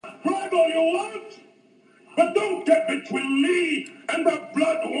That's all you want? But don't get between me and the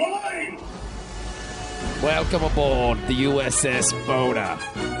blood wine! Welcome aboard the USS Boda.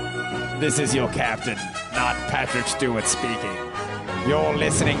 This is your captain, not Patrick Stewart speaking. You're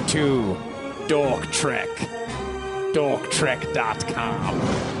listening to Dork Trek. DorkTrek.com.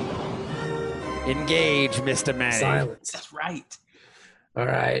 Engage, Mr. May. Silence. That's right. All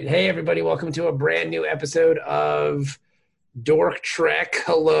right. Hey, everybody. Welcome to a brand new episode of Dork Trek.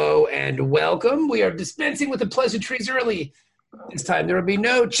 Hello and welcome. We are dispensing with the pleasantries early. This time there will be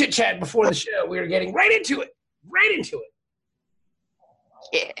no chit-chat before the show. We are getting right into it.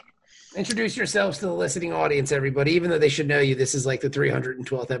 Yeah. Introduce yourselves to the listening audience, everybody. Even though they should know you, this is like the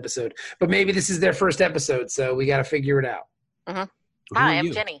 312th episode. But maybe this is their first episode, so we got to figure it out. Mm-hmm. Hi,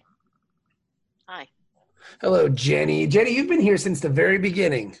 I'm Jenny. Hi. Hello, Jenny. Jenny, you've been here since the very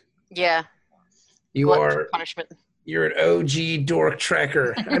beginning. Yeah. You are punishment. You're an OG dork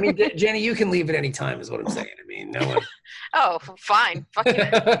trekker. I mean, Jenny, you can leave at any time, is what I'm saying. I mean, no one. Oh, fine. Fuck you.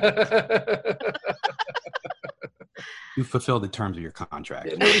 You fulfill the terms of your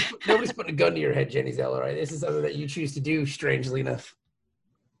contract. Yeah, nobody's putting a gun to your head, Jenny Zeller, right? This is something that you choose to do, strangely enough.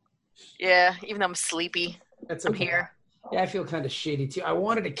 Yeah, even though I'm sleepy, That's I'm okay. here. Yeah, I feel kind of shitty, too. I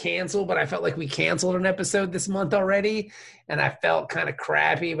wanted to cancel, but I felt like we canceled an episode this month already, and I felt kind of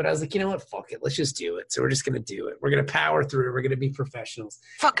crappy, but I was like, you know what? Fuck it. Let's just do it. So we're just going to do it. We're going to power through. We're going to be professionals.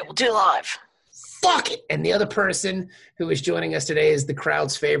 Fuck it, we'll do it live. Fuck it. And the other person who is joining us today is the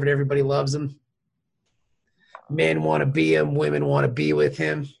crowd's favorite. Everybody loves him. Men want to be him. Women want to be with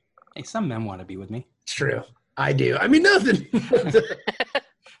him. Hey, some men want to be with me. It's true. I do. I mean, nothing.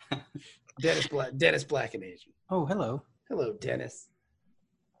 Dennis Black and Asian. Oh, hello. Hello, Dennis.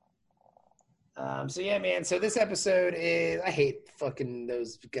 So yeah, man. So this episode is, I hate fucking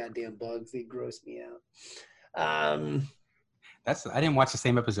those goddamn bugs. They gross me out. I didn't watch the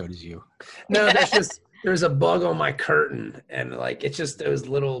same episode as you. No, that's just, there's a bug on my curtain, and like, it's just those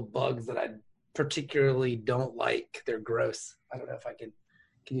little bugs that I particularly don't like. They're gross. I don't know if I can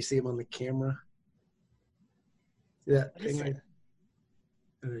you see them on the camera? See that thing right there?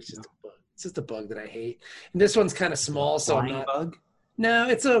 Oh, it's just a bug. It's just a bug that I hate. And this one's kind of small, so I'm not. Bug? No,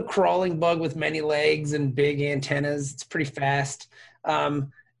 it's a crawling bug with many legs and big antennas. It's pretty fast.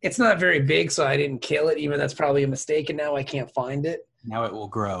 It's not very big, so I didn't kill it, even that's probably a mistake, and now I can't find it. Now it will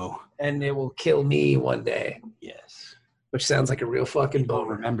grow. And it will kill me one day. Yes. Which sounds like a real fucking You'll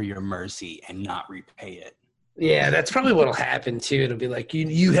bummer. remember your mercy and not repay it. Yeah, that's probably what'll happen, too. It'll be like,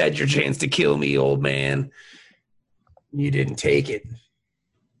 you had your chance to kill me, old man. You didn't take it.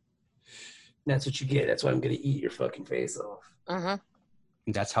 That's what you get. That's why I'm going to eat your fucking face off.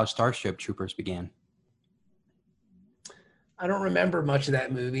 Mm-hmm. That's how Starship Troopers began. I don't remember much of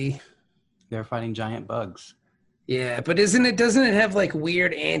that movie. They're fighting giant bugs. Yeah, but doesn't it have like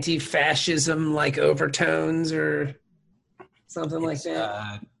weird anti-fascism like overtones or something like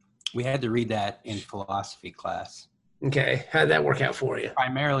that? We had to read that in philosophy class. Okay, how'd that work out for you?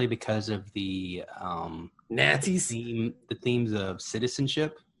 Primarily because of the Nazis? the themes of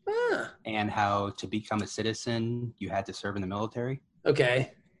citizenship and how to become a citizen, you had to serve in the military.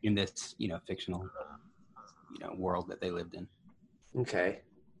 Okay. In this, fictional, world that they lived in. Okay.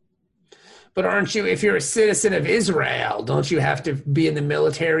 But aren't you, if you're a citizen of Israel, don't you have to be in the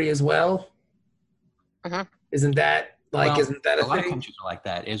military as well? Mm-hmm. Isn't that a lot of thing? countries are like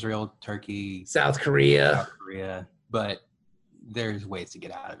that. Israel, Turkey, South Korea. But there's ways to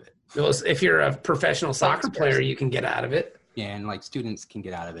get out of it. Well, if you're a professional soccer player, you can get out of it. Yeah, and like students can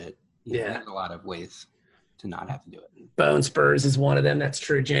get out of it. Yeah. There's a lot of ways to not have to do it. Bone spurs is one of them. That's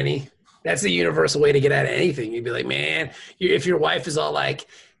true, Jenny. That's the universal way to get out of anything. You'd be like, man, if your wife is all like,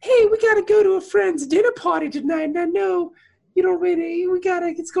 hey, we got to go to a friend's dinner party tonight. And I know you don't really,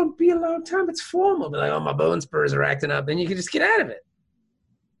 it's going to be a long time. It's formal. But like, oh, my bone spurs are acting up. Then you can just get out of it.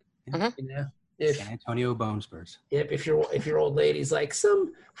 Mm-hmm. San Antonio Bone Spurs. Yep. If your old lady's like,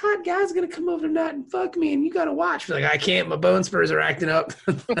 some hot guy's going to come over tonight and fuck me and you got to watch. You're like, I can't. My bone spurs are acting up.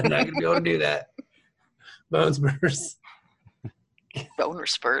 I'm not going to be able to do that. Bone spurs. Boner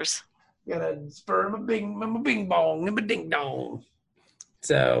spurs. Gotta spur my bing bong and my ding dong.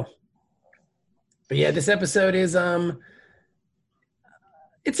 So, but yeah, this episode is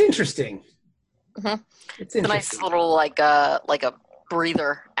it's interesting. Mm-hmm. It's A interesting. nice little like a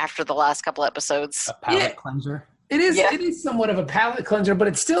breather after the last couple episodes. A palate cleanser. It is. Yeah. It is somewhat of a palate cleanser, but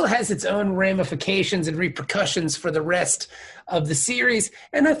it still has its own ramifications and repercussions for the rest of the series.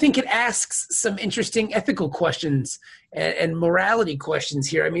 And I think it asks some interesting ethical questions and morality questions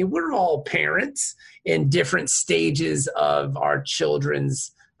here. I mean, we're all parents in different stages of our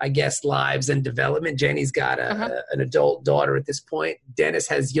children's I guess, lives and development. Jenny's got an adult daughter at this point. Dennis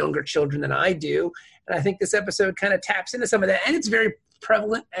has younger children than I do. And I think this episode kind of taps into some of that. And it's very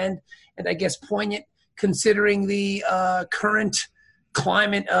prevalent and I guess poignant considering the current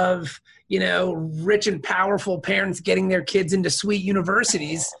climate of, rich and powerful parents getting their kids into sweet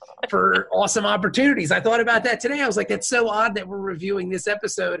universities for awesome opportunities. I thought about that today. I was like, that's so odd that we're reviewing this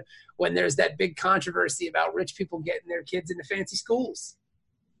episode when there's that big controversy about rich people getting their kids into fancy schools.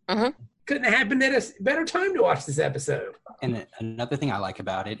 Mm-hmm. Couldn't have happened at a better time to watch this episode. And another thing I like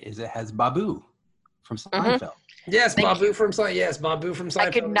about it is it has Babu from Seinfeld. Yes, Babu from Seinfeld. Yes, Babu from Seinfeld.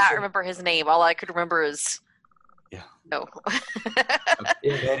 I could not remember his name. All I could remember is no.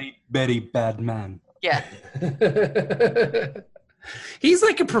 Very, very bad man. Yeah. He's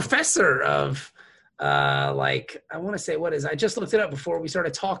like a professor of I want to say I just looked it up before we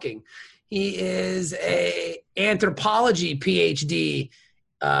started talking. He is a anthropology PhD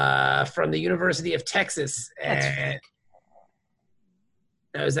from the University of Texas. And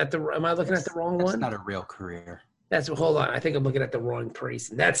now, am I looking at the wrong one? That's not a real career. Hold on. I think I'm looking at the wrong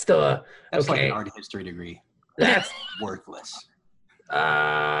person. That's like an art history degree. That's worthless.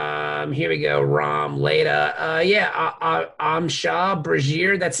 Here we go. Ram Leda. Amshah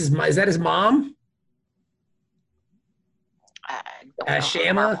Brajir. Is that his mom? I don't know.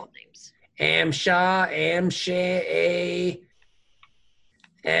 Shama. Amshah. Amsha.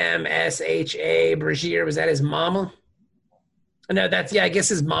 MSHA Brajir. Was that his mama? No, I guess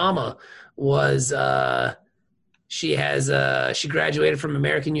his mama was she graduated from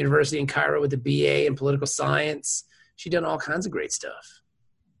American University in Cairo with a BA in political science. She done all kinds of great stuff.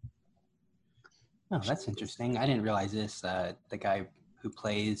 Oh, that's interesting. I didn't realize this. The guy who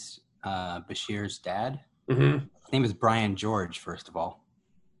plays Bashir's dad, his name is Brian George, first of all,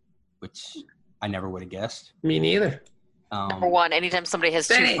 which I never would have guessed. Me neither. Number one, anytime somebody has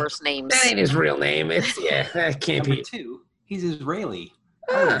two first names. That ain't his real name. That can't be. Number two, he's Israeli.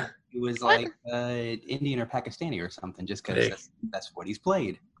 He was like Indian or Pakistani or something, just because that's what he's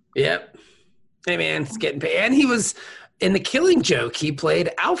played. Yep. Hey man, it's getting paid. And he was in The Killing Joke. He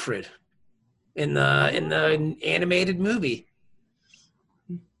played Alfred in the animated movie.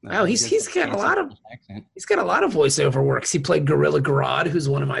 Oh, he's got a lot of voiceover works. He played Gorilla Grodd, who's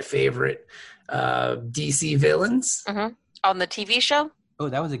one of my favorite DC villains. Mm-hmm. On the TV show. Oh,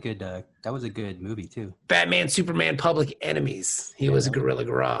 that was a good movie too. Batman, Superman, Public Enemies. He was a Gorilla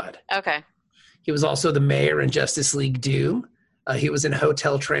Grodd. Okay. He was also the mayor in Justice League Doom. He was in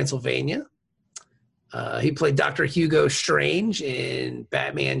Hotel Transylvania. He played Dr. Hugo Strange in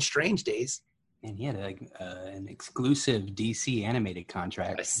Batman Strange Days. And he had an exclusive DC animated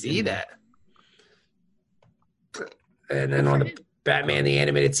contract. I see that. And then on the Batman the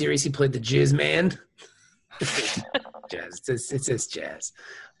Animated Series, he played the Jizz Man. Jazz. It says Jazz.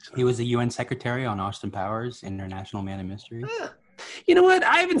 He was the UN secretary on Austin Powers, International Man of Mystery. You know what?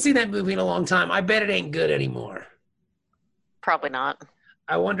 I haven't seen that movie in a long time. I bet it ain't good anymore. Probably not.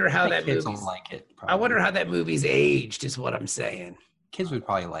 I wonder how that kids don't like it. Probably. I wonder how that movie's aged. Is what I'm saying. Kids would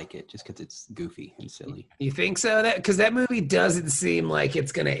probably like it just because it's goofy and silly. You think so? Because that movie doesn't seem like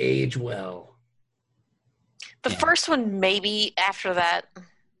it's going to age well. The first one, maybe. After that,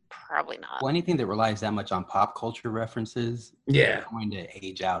 probably not. Well, anything that relies that much on pop culture references is going to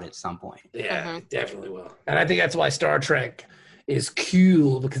age out at some point. Yeah, it definitely will. And I think that's why Star Trek is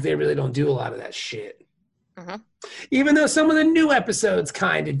cool, because they really don't do a lot of that shit. Mm-hmm. Even though some of the new episodes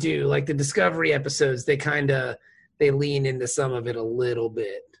kind of do, like the Discovery episodes, they lean into some of it a little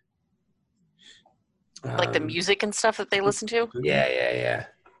bit. Like the music and stuff that they listen to? Yeah.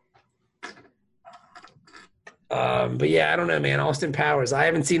 But yeah, I don't know, man. Austin Powers. I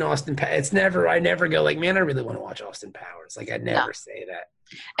haven't seen Austin Powers. I never go like, man, I really want to watch Austin Powers. Like, I never say that.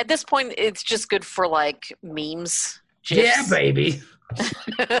 At this point, it's just good for like memes. GIFs. Yeah, baby.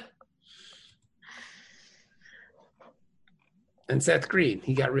 And Seth Green,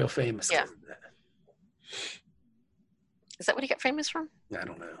 he got real famous. Yeah. Is that what he got famous from? I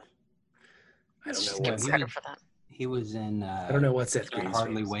don't know. Credit for that. He was in. I don't know what Seth Green. Can't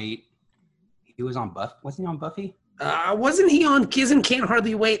Hardly Wait. He was on Buffy. Wasn't he on Buffy? Wasn't he on Can't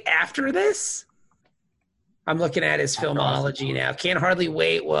Hardly Wait after this? I'm looking at his filmology now. Can't Hardly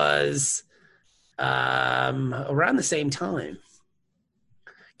Wait was around the same time.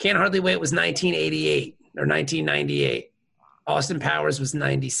 Can't Hardly Wait was 1988 or 1998. Austin Powers was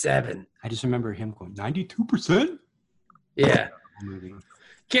 97. I just remember him going 92%. Yeah.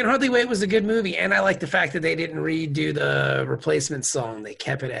 Can't Hardly Wait was a good movie, and I like the fact that they didn't redo the replacement song. They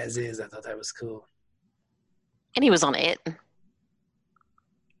kept it as is. I thought that was cool. And he was on it.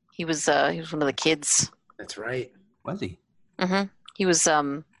 He was one of the kids. That's right. Was he? Mm-hmm. He was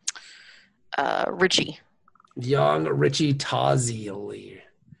Richie. Young Richie Tozzier.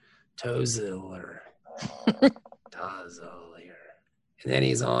 And then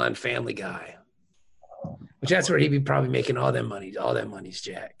he's on Family Guy. Which that's where he'd be probably making all that money. All that money's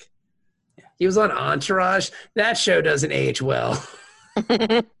Jack. Yeah. He was on Entourage. That show doesn't age well.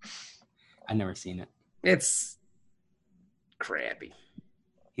 I've never seen it. It's crappy.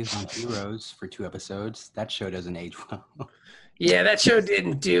 He was on Heroes for 2 episodes. That show doesn't age well. Yeah, that show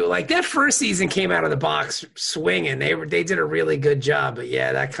didn't do like that first season came out of the box swinging. They did a really good job, but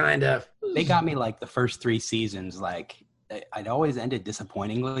yeah, that kind of They got me like the first 3 seasons. Like I'd always ended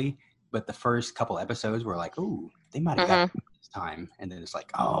disappointingly, but the first couple episodes were like, ooh, they might have got me this time, and then it's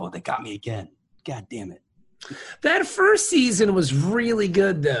like, oh, they got me again. God damn it! That first season was really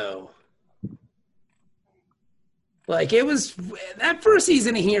good though. Like it was that first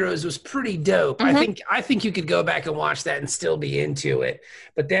season of Heroes was pretty dope. I think you could go back and watch that and still be into it.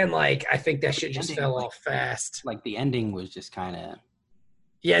 But then like I think that shit just fell off fast. Like the ending was just kind of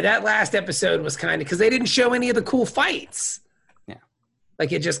Yeah, that last episode was kind of because they didn't show any of the cool fights. Yeah.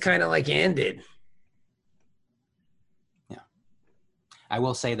 Like it just kind of like ended. Yeah. I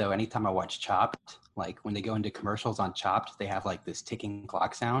will say though, anytime I watch Chopped, like when they go into commercials on Chopped, they have like this ticking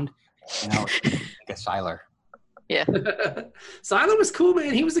clock sound. You know, like a Siler. Yeah. Silo was cool,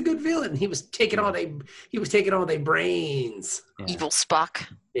 man. He was a good villain. He was taking all their brains. Yeah. Evil Spock.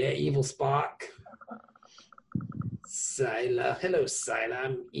 Yeah, evil Spock. Sila. Hello, Sila.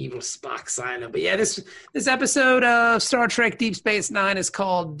 I'm evil Spock Sila. But yeah, this episode of Star Trek Deep Space Nine is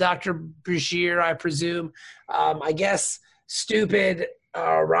called Dr. Bashir, I presume. I guess stupid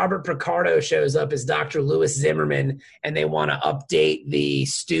Robert Picardo shows up as Dr. Lewis Zimmerman, and they want to update the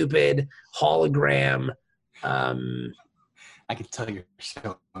stupid hologram. I can tell you're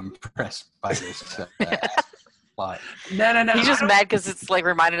so impressed by this plot. No. He's just mad because it's like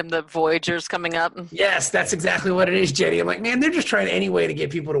reminded him that Voyager's coming up. Yes, that's exactly what it is, Jenny. I'm like, man, they're just trying any way to get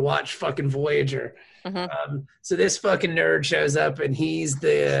people to watch fucking Voyager. So this fucking nerd shows up, and he's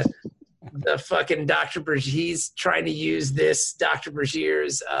the fucking Dr. Bashir. He's trying to use this Dr.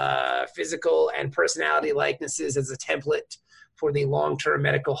 Bashir's physical and personality likenesses as a template for the long-term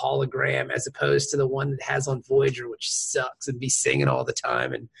medical hologram, as opposed to the one that has on Voyager, which sucks and be singing all the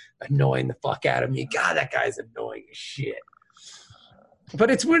time and annoying the fuck out of me. God, that guy's annoying as shit. But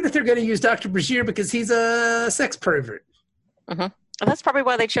it's weird that they're going to use Dr. Bashir because he's a sex pervert. And that's probably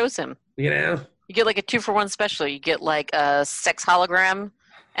why they chose him. You know? You get like a 2-for-1 special. You get like a sex hologram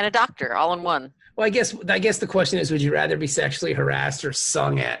and a doctor all in one. Well, I guess the question is, would you rather be sexually harassed or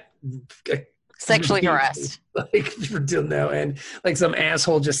sung at? Sexually harassed. Like for no end, like some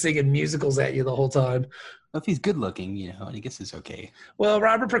asshole just singing musicals at you the whole time. Well, if he's good looking, you know, I guess it's okay. Well,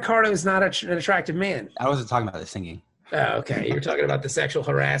 Robert Picardo is not an attractive man. I wasn't talking about the singing. Oh, okay. You're talking about the sexual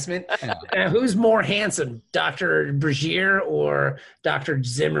harassment. Who's more handsome, Dr. Bashir or Dr.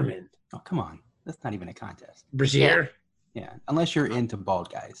 Zimmerman? Oh, come on. That's not even a contest. Bashir? Yeah, unless you're into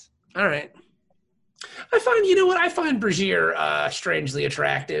bald guys. All right. I find Bashir strangely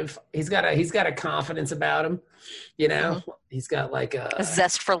attractive. He's got a confidence about him, you know. He's got like a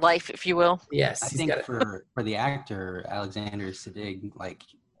zest for life, if you will. Yes, I think for the actor Alexander Siddig, like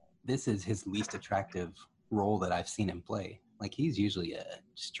this is his least attractive role that I've seen him play. Like he's usually a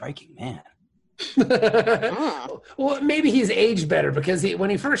striking man. Well, maybe he's aged better because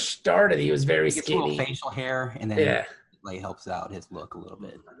when he first started, he was very skinny. A little facial hair, and then like helps out his look a little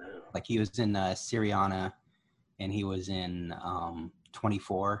bit. Like he was in Syriana, and he was in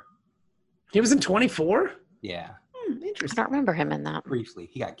 24. He was in 24? Yeah. Interesting. I don't remember him in that. Briefly,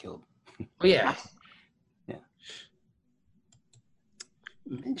 he got killed. Oh, yeah. Yeah.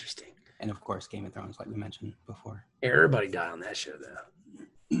 Interesting. And of course, Game of Thrones, like we mentioned before. Yeah, everybody died on that show,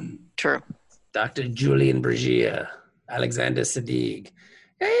 though. True. Dr. Julian Bergia, Alexander Siddig.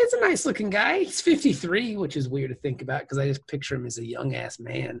 Hey, he's a nice looking guy. He's 53, which is weird to think about because I just picture him as a young ass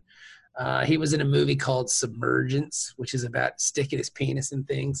man. He was in a movie called Submergence, which is about sticking his penis in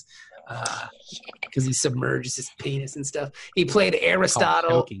things because he submerges his penis and stuff. He played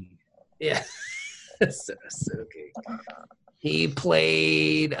Aristotle. Yeah. Soaking. He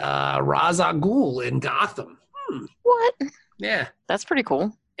played Ra's al Ghul in Gotham. What? Yeah. That's pretty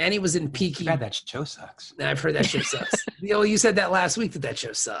cool. And he was in Peaky. God, that show sucks. I've heard that show sucks. You said that last week that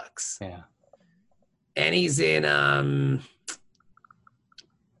show sucks. Yeah. And he's in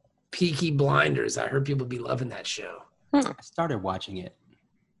Peaky Blinders. I heard people be loving that show. I started watching it,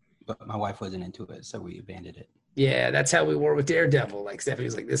 but my wife wasn't into it, so we abandoned it. Yeah, that's how we were with Daredevil. Like Stephanie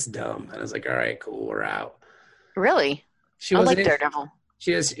was like, "This is dumb," and I was like, "All right, cool, we're out." Really? She I wasn't like Daredevil.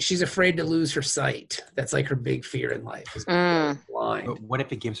 She's afraid to lose her sight. That's like her big fear in life. Is Mm. blind. But what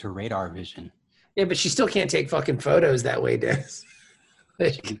if it gives her radar vision? Yeah, but she still can't take fucking photos that way, Des.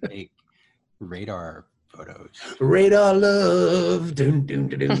 She can take radar photos. Radar love. Dun, dun,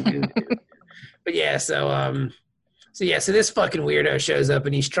 dun, dun, dun, dun. But yeah, so this fucking weirdo shows up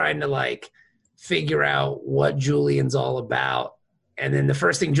and he's trying to like figure out what Julian's all about. And then the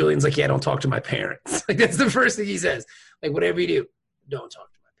first thing Julian's like, yeah, don't talk to my parents. Like that's the first thing he says. Like whatever you do, don't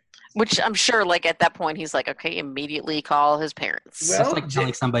talk to my parents. Which I'm sure, like at that point, he's like, okay, immediately call his parents. Well, It's like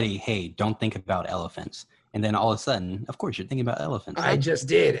telling somebody, hey, don't think about elephants. And then all of a sudden, of course, you're thinking about elephants. I just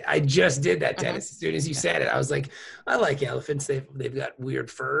did that, Dennis. As soon as you said it, I was like, I like elephants. They've got weird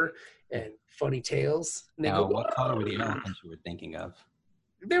fur and funny tails. And Now, what color were the elephants you were thinking of?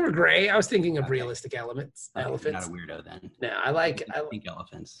 They were gray. I was thinking of Okay. realistic elephants. You're Elephants. not a weirdo then. No, I Pink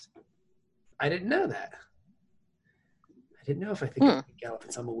elephants. I didn't know that. I didn't know if I think of pink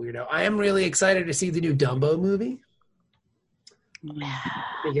elephants. I'm a weirdo. I am really excited to see the new Dumbo movie. I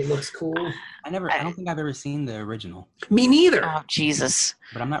think it looks cool. I don't think I've ever seen the original, Me neither. Oh, Jesus.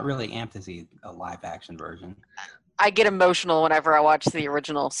 but I'm not really amped to see a live action version. I get emotional whenever I watch the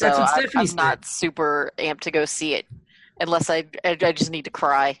original, so That's what I'm Stephanie's not super amped to go see it unless I just need to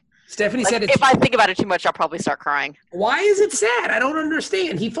cry. Stephanie Like, said it's. if I think about it too much, I'll probably start crying. Why is it sad? I don't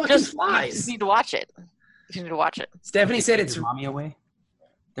understand. He fucking You just flies. need to watch it. You need to watch it. Stephanie said Take it's your mommy away.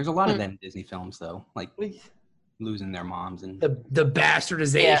 There's a lot of them in Disney films though, like losing their moms and the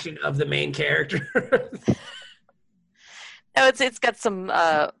bastardization of the main character. No, it's got some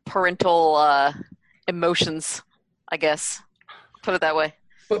parental emotions, I guess. Put it that way.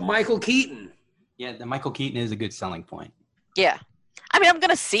 But Michael Keaton. yeah, the Michael Keaton is a good selling point. Yeah. I mean, I'm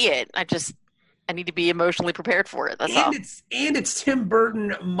gonna see it. I need to be emotionally prepared for it. That's all. And it's Tim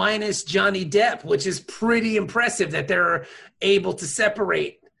Burton minus Johnny Depp, which is pretty impressive that they're able to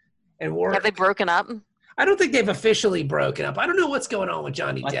separate and work. Have they broken up? I don't think they've officially broken up. I don't know what's going on with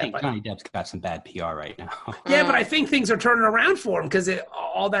Johnny Well, I Depp. think Johnny Depp's got some bad PR right now. Yeah, but I think things are turning around for him because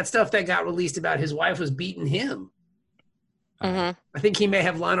all that stuff that got released about his wife was beating him. Mm-hmm. I think he may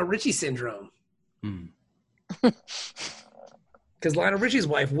have Lionel Richie syndrome Hmm. because Lionel Richie's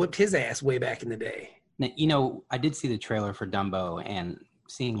wife whipped his ass way back in the day. Now, you know, I did see the trailer for Dumbo, and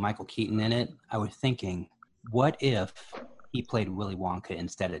seeing Michael Keaton in it, I was thinking, what if he played Willy Wonka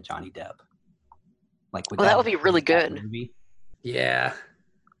instead of Johnny Depp? Like, Well, that would be really good. Movie? Yeah.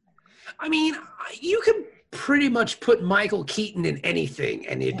 I mean, you could pretty much put Michael Keaton in anything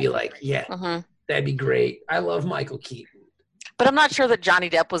and it'd be like, yeah, Mm-hmm. that'd be great. I love Michael Keaton. But I'm not sure that Johnny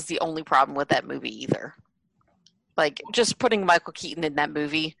Depp was the only problem with that movie either. Like, just putting Michael Keaton in that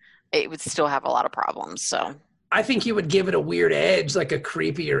movie, it would still have a lot of problems. So I think you would give it a weird edge, like a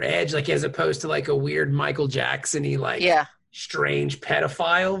creepier edge, like as opposed to like a weird Michael Jackson-y, like yeah, strange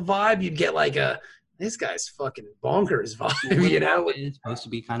pedophile vibe. You'd get like this guy's fucking bonkers vibe, Willy you know? Wonka is supposed to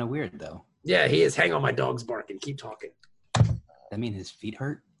be kind of weird, though. Yeah, he is. Hang on, my dog's barking. Keep talking. That mean his feet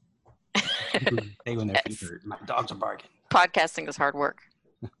hurt? People say when their feet hurt, my dogs are barking. podcasting is hard work.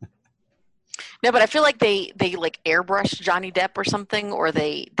 No, but I feel like they like airbrushed Johnny Depp or something, or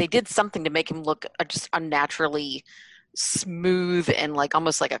they did something to make him look just unnaturally smooth and like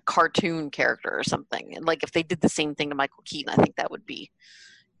almost like a cartoon character or something. And like if they did the same thing to Michael Keaton, I think that would be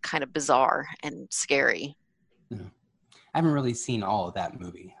kind of bizarre and scary. I haven't really seen all of that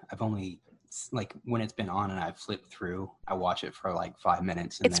movie. I've only, like, when it's been on and I've flipped through, I watch it for like 5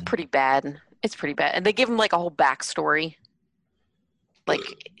 minutes. And It's then, pretty bad. It's pretty bad. And they give him like a whole backstory. Like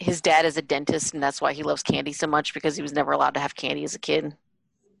his dad is a dentist and that's why he loves candy so much, because he was never allowed to have candy as a kid.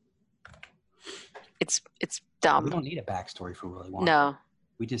 It's we dumb. don't need a backstory for Willy Wonka. No,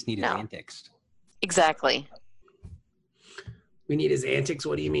 We just need his No. antics exactly. We need his antics.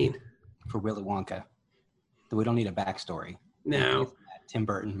 What do you mean? for Willy Wonka. We don't need a backstory. No. That Tim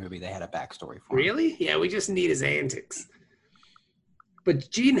Burton movie, they had a backstory for him. Really? Yeah, we just need his antics. But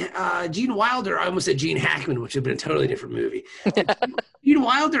Gene Wilder, I almost said Gene Hackman, which would have been a totally different movie. Gene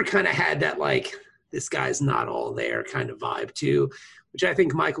Wilder kind of had that, like, this guy's not all there kind of vibe, too, which I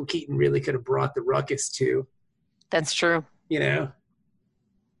think Michael Keaton really could have brought the ruckus to, That's true. you know?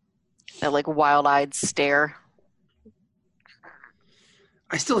 That like wild-eyed stare.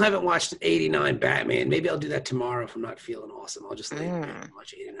 I still haven't watched 89 Batman. Maybe I'll do that tomorrow if I'm not feeling awesome. I'll just lay in bed and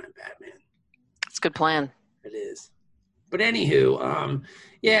watch 89 Batman. It's a good plan. It is. But anywho,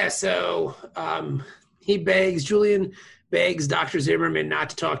 Julian begs Dr. Zimmerman not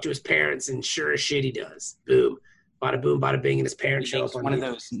to talk to his parents, and sure as shit he does. Boom. Bada boom, bada bing, and his parents He show makes up on one of the-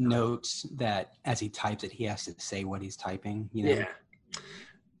 those notes that as he types it, he has to say what he's typing. You know, Yeah.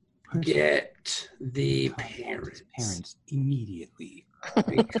 Get the Contact his parents. parents immediately.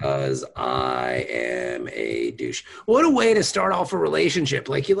 because I am a douche. What a way to start off a relationship.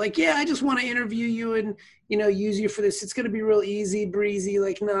 Like, you're like, yeah, I just want to interview you and, use you for this. It's going to be real easy, breezy,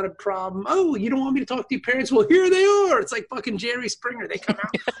 like not a problem. Oh, you don't want me to talk to your parents? Well, here they are. It's like fucking Jerry Springer. They come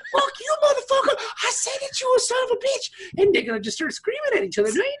out, look, you motherfucker, I said that you a son of a bitch. And they're going to just start screaming at each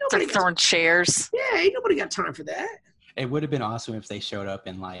other. No, ain't nobody Start throwing chairs. Yeah, ain't nobody got time for that. It would have been awesome if they showed up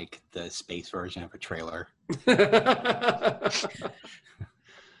in like the space version of a trailer, a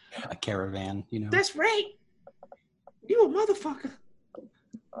caravan, That's right. You a motherfucker.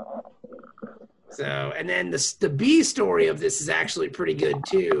 So, and then the B story of this is actually pretty good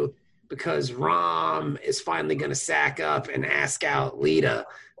too, because Rom is finally going to sack up and ask out Lita,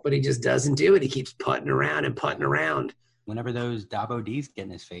 but he just doesn't do it. He keeps putting around and putting around. Whenever those Dabo D's get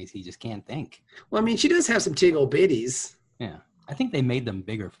in his face, he just can't think. Well, I mean, she does have some tiggle bitties. Yeah. I think they made them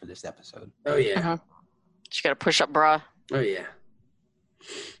bigger for this episode. Oh, yeah. Uh-huh. She got a push-up bra. Oh, yeah.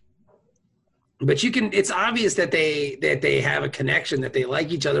 But it's obvious that they have a connection, that they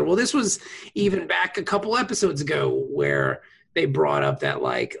like each other. Well, this was even back a couple episodes ago where they brought up that,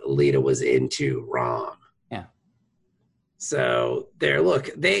 like, Lita was into Rom. Yeah. So they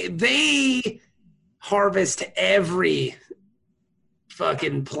harvest every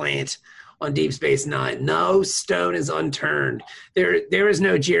fucking plant on Deep Space Nine. No stone is unturned. There is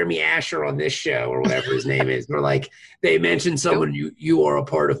no Jeremy Asher on this show or whatever his name is. Where like they mention someone, you are a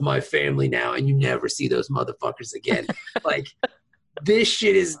part of my family now, and you never see those motherfuckers again. Like this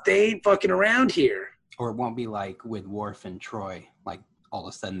shit they ain't fucking around here. Or it won't be like with Worf and Troy. Like all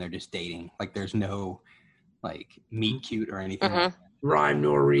of a sudden they're just dating. Like there's no like meet cute or anything. Mm-hmm. Like that. Rhyme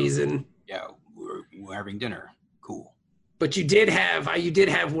nor reason. Yeah, we're having dinner. Cool. But you did have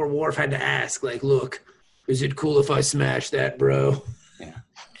where Worf had to ask, like, look, is it cool if I smash that, bro? Yeah.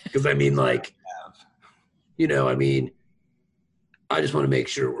 Because I mean, like, I mean, I just want to make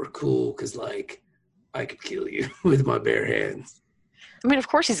sure we're cool because, like, I could kill you with my bare hands. I mean, of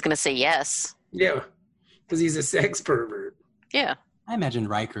course he's going to say yes. Yeah, because he's a sex pervert. Yeah. I imagine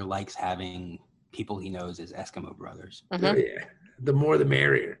Riker likes having people he knows as Eskimo brothers. Mm-hmm. Oh, yeah. The more the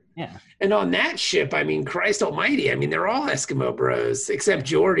merrier. Yeah. And on that ship, I mean, Christ almighty, I mean, they're all Eskimo bros, except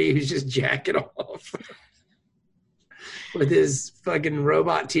Geordi, who's just jacking off with his fucking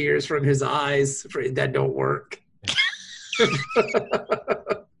robot tears from his eyes that don't work.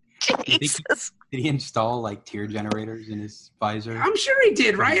 Jesus. Did he install like tear generators in his visor? I'm sure he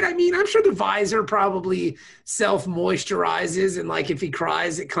did, right? I mean, I'm sure the visor probably self-moisturizes, and like if he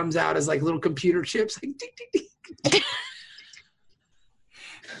cries, it comes out as like little computer chips, like ding, ding, ding.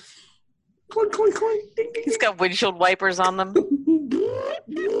 Clink, clink, clink, ding, ding, He's got windshield wipers on them.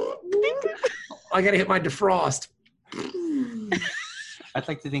 I gotta hit my defrost. I'd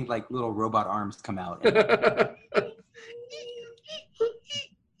like to think like little robot arms come out.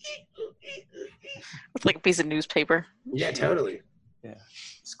 With like a piece of newspaper. Yeah, totally. Yeah.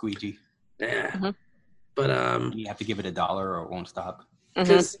 Squeegee. Yeah. Mhm. But You have to give it $1 or it won't stop. Mhm.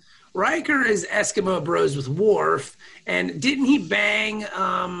 because Riker is Eskimo bros with Worf, and didn't he bang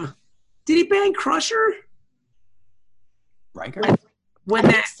did he bang Crusher? Riker? When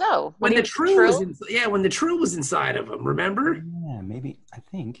I think that so. when he the was Trill Trill? was when the Trill was inside of him, remember? Yeah, maybe. I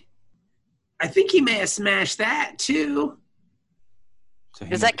think. I think he may have smashed that too. So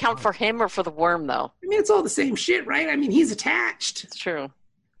Does that count for him or for the worm, though? I mean, it's all the same shit, right? I mean, he's attached. It's true.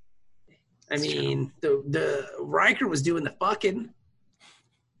 I mean, the Riker was doing the fucking,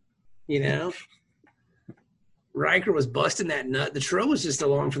 Riker was busting that nut. The Trill was just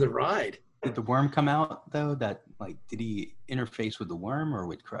along for the ride. Did the worm come out though? That like, did he interface with the worm or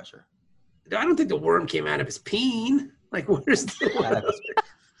with Crusher? I don't think the worm came out of his peen. Like, where's the worm?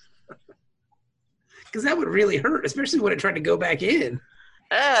 Because that would really hurt, especially when it tried to go back in.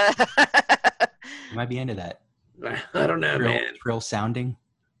 You might be into that. I don't know, man. Trill sounding.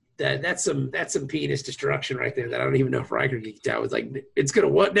 That's some penis destruction right there. That I don't even know if Riker geeked out. Was like, it's gonna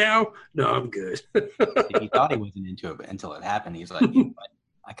what now? No, I'm good. He thought he wasn't into it, but until it happened, he's like, you know what?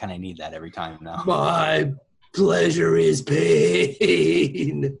 I kind of need that every time now. My pleasure is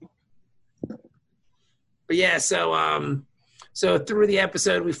pain. But yeah, so through the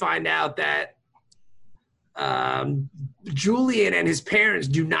episode, we find out that Julian and his parents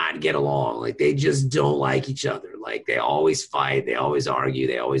do not get along. Like, they just don't like each other. Like, they always fight, they always argue,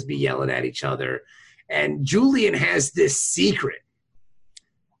 they always be yelling at each other. And Julian has this secret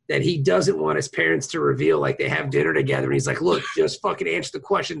that he doesn't want his parents to reveal. Like, they have dinner together, and he's like, look, just fucking answer the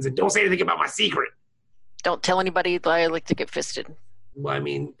questions and don't say anything about my secret. Don't tell anybody that I like to get fisted. Well, I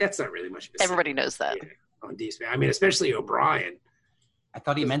mean, that's not really much of a Everybody knows that. secret on D-SPAN. I mean, especially O'Brien. I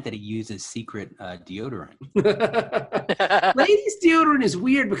thought he meant that he uses secret deodorant. Ladies deodorant is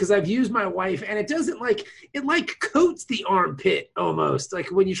weird because I've used my wife and it doesn't it coats the armpit almost. Like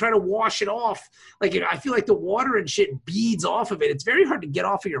when you try to wash it off, like I feel like the water and shit beads off of it. It's very hard to get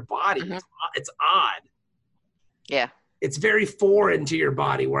off of your body. Mhm. It's odd. Yeah. It's very foreign to your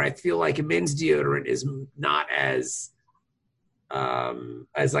body, where I feel like a men's deodorant is not as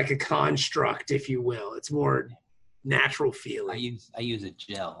like a construct, if you will. It's more natural feeling. I use a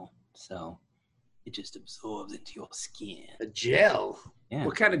gel, so it just absorbs into your skin. A gel. Yeah.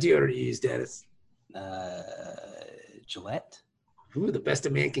 What kind of deodorant do you use, Dennis? Gillette. Ooh, the best a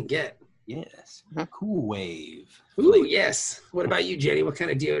man can get. Yes. Mhm. Cool Wave. Ooh, yes. What about you, Jenny? What kind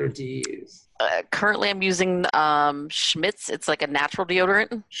of deodorant do you use? Currently, I'm using Schmidt's. It's like a natural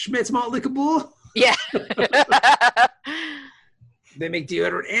deodorant. Schmidt's Malt Liquor Bull? Yeah. They make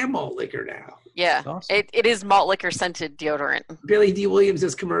deodorant and malt liquor now. Yeah. That's awesome. It is malt liquor scented deodorant. Billy D. Williams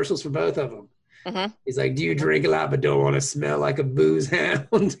does commercials for both of them. Mhm. He's like, do you drink a lot but don't want to smell like a booze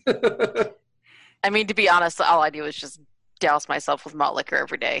hound? I mean, to be honest, all I do is just douse myself with malt liquor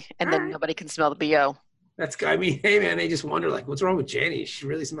every day, and then nobody can smell the BO. I mean, hey, man, they just wonder, like, what's wrong with Jenny? She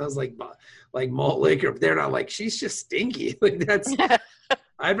really smells like malt liquor. But they're not like, she's just stinky. Like,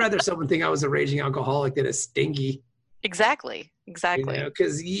 I'd rather someone think I was a raging alcoholic than a stinky. Exactly.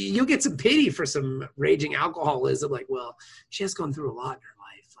 Because you'll get some pity for some raging alcoholism. Like, well, she has gone through a lot in her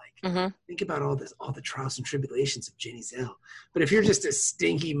life. Like, Mhm. think about all the trials and tribulations of Jenny Zell. But if you're just a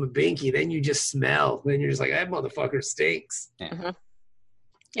stinky mabinky, then you just smell. Then you're just like, that motherfucker stinks. Mhm.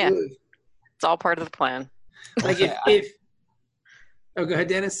 Yeah. Ugh. It's all part of the plan. Like Yeah, if oh, go ahead,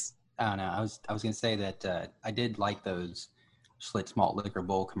 Dennis. I don't know. I was gonna say that I did like those Schlitz Malt Liquor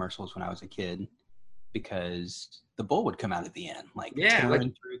Bowl commercials when I was a kid, because the bowl would come out at the end, like Yeah,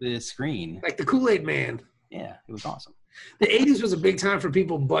 tearing through the screen. Like the Kool-Aid Man. Yeah, it was awesome. The 80s was a big time for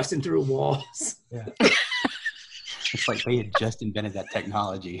people busting through walls. Yeah. It's like they had just invented that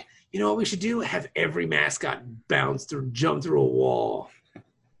technology. You know what we should do? Have every mascot jump through a wall.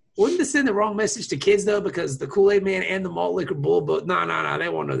 Wouldn't this send the wrong message to kids, though? Because the Kool-Aid Man and the Malt Liquor Bull, but no, they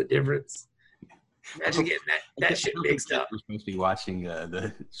won't know the difference. Imagine getting that shit mixed up. We're supposed to be watching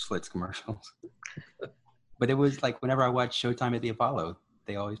the Schlitz commercials. But it was like whenever I watched Showtime at the Apollo,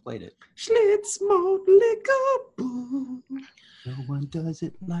 they always played it. Schlitz Malt Liquor Bull. No one does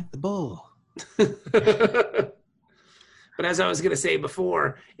it like the bull. But as I was going to say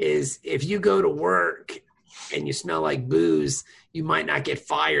before, is if you go to work and you smell like booze, you might not get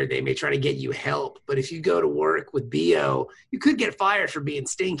fired. They may try to get you help. But if you go to work with BO, you could get fired for being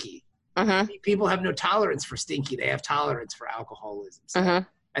stinky. Mhm. People have no tolerance for stinky. They have tolerance for alcoholism. So Mhm.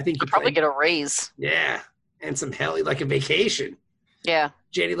 I think you I'll probably get a raise. yeah, and some hell, like a vacation. Yeah.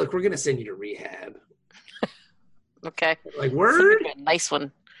 Jenny, look, we're going to send you to rehab. Okay. Like, word? A nice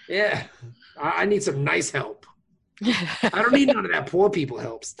one. Yeah. I need some nice help. I don't need none of that poor people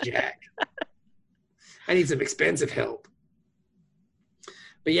helps, Jack. I need some expensive help.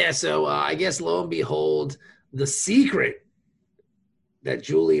 But yeah, so I guess lo and behold, the secret that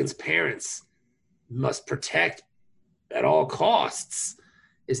Julian's parents must protect at all costs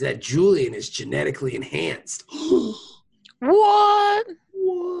is that Julian is genetically enhanced. What?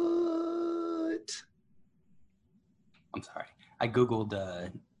 What? I'm sorry. I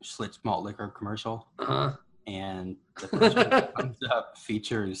Googled Schlitz Malt Liquor commercial, Uh-huh. and the first one that comes up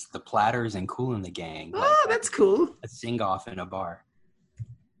features the Platters and Kool and the Gang. Like Oh, that's cool. a sing-off in a bar.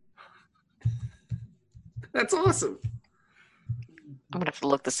 That's awesome. I'm gonna have to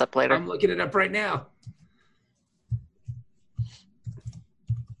look this up later. I'm looking it up right now.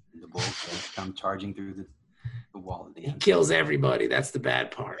 The bull come charging through the wall at the He end. kills everybody. That's the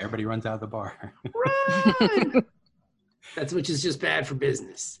bad part. Everybody runs out of the bar. Run! That's which is just bad for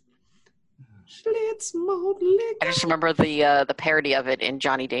business. Schlitz Malt Liquor. I just remember the parody of it in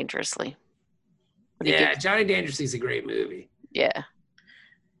Johnny Dangerously. When he Yeah, gives- Johnny Dangerously's a great movie. yeah.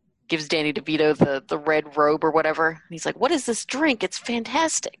 Gives Danny DeVito the red robe or whatever. And he's like, "What is this drink? It's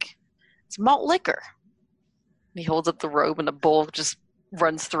fantastic. It's malt liquor." And he holds up the robe and the bull just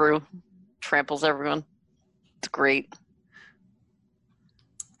runs through, tramples everyone. It's great.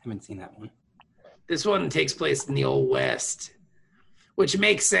 Haven't seen that one. This one takes place in the Old West, which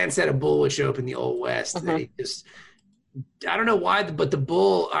makes sense that a bull would show up in the Old West. Mhm. That he just, I don't know why, but the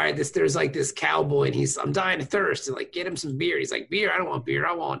bull, all right, there's like this cowboy, and I'm dying of thirst, and like, get him some beer. He's like, beer? I don't want beer.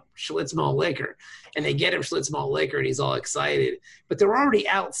 I want Schlitz Malt Liquor. And they get him Schlitz Malt Liquor, and he's all excited. But they're already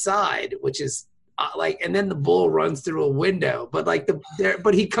outside, which is and then the bull runs through a window, but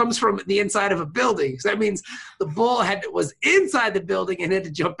but he comes from the inside of a building. So that means the bull was inside the building and had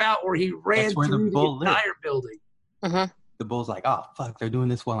to jump out, or he ran That's where the through the bull lived. entire building. Mm-hmm. the bull's like, oh fuck, they're doing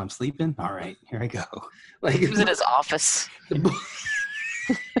this while I'm sleeping. All right, here I go. Like He was in his office. the bull.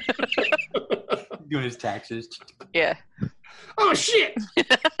 Doing his taxes. Yeah. Oh shit!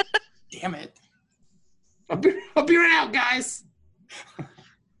 Damn it. I'll be right out, guys.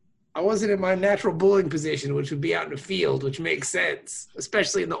 I wasn't in my natural bulling position, which would be out in the field, which makes sense,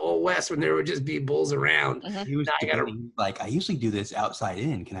 especially in the Old West when there would just be bulls around. He was Now I gotta- like, I usually do this outside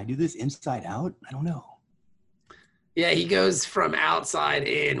in. Can I do this inside out? I don't know. Yeah, he goes from outside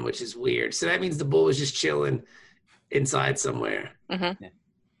in, which is weird. So that means the bull was just chilling inside somewhere. Mm-hmm. Yeah.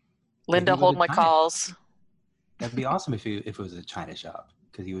 Linda, He was hold a my China. calls. That'd be awesome if it was a China shop,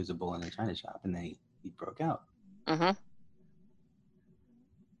 because he was a bull in a China shop and then he broke out. Mm-hmm.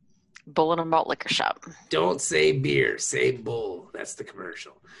 Bull in a malt liquor shop. Don't say beer, say bull. That's the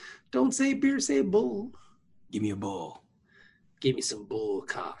commercial. Don't say beer, say bull. Give me a bull. Give me some bull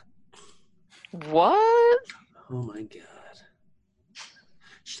cock. What? Oh my God.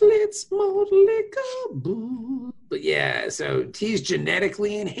 Schlitz malt liquor bull. But yeah, so he's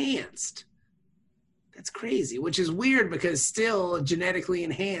genetically enhanced. That's crazy, which is weird because still genetically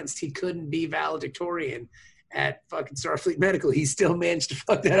enhanced, he couldn't be valedictorian at fucking Starfleet Medical. He still managed to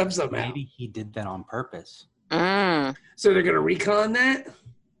fuck that up somehow. Maybe he did that on purpose. Mm. So they're going to recon that?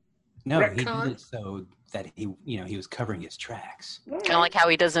 No, he Retcon? did it so that he was covering his tracks. Kind of like how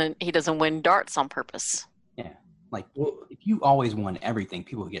he doesn't win darts on purpose. Yeah, like Well, if you always won everything,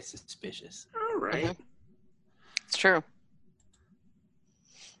 people get suspicious. all right. Mhm. It's true.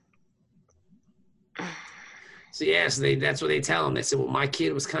 So yeah, so that's what they tell him. They said, well, my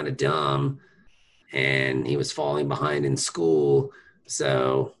kid was kind of dumb and he was falling behind in school.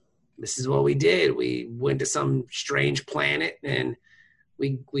 So this is what we did. We went to some strange planet and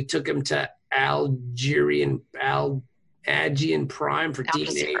we took him to Aegean Prime for Al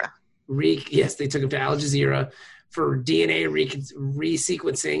DNA. Jazeera. Yes, they took him to Al Jazeera for DNA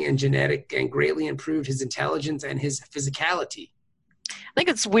resequencing and genetic, and greatly improved his intelligence and his physicality. I think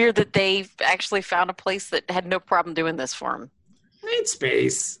it's weird that they actually found a place that had no problem doing this for him. It's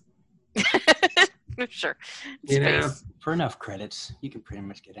space, Sure. you know. Space. For enough credits, you can pretty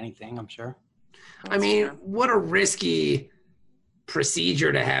much get anything, I'm sure. I mean, what a risky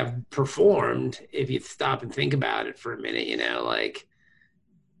procedure to have performed if you stop and think about it for a minute, you know, like,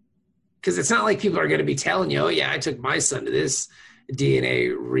 because it's not like people are going to be telling you, oh, yeah, I took my son to this DNA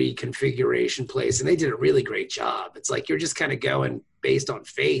reconfiguration place and they did a really great job. It's like you're just kind of going based on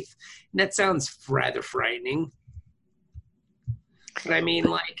faith. And that sounds rather frightening. But I mean,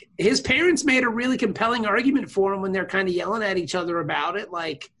 like, his parents made a really compelling argument for him when they're kind of yelling at each other about it.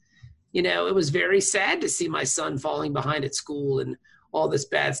 Like, you know, it was very sad to see my son falling behind at school and all this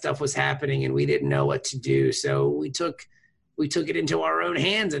bad stuff was happening and we didn't know what to do. So we took it into our own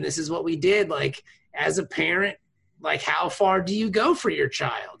hands and this is what we did. Like, as a parent, like, how far do you go for your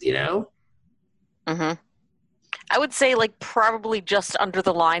child, you know? Mm-hmm. I would say, like, probably just under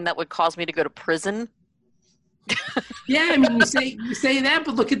the line that would cause me to go to prison. Yeah, I mean, you say that,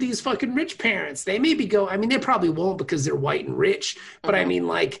 but look at these fucking rich parents. They maybe go, I mean, they probably won't because they're white and rich, but I mean,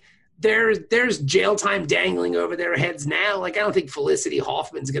 like, there's jail time dangling over their heads now. Like, I don't think Felicity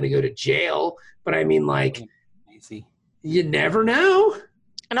Hoffman's going to go to jail, but I mean, like, I see. you never know.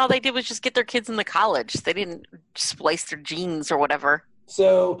 And all they did was just get their kids into college. They didn't splice their genes or whatever.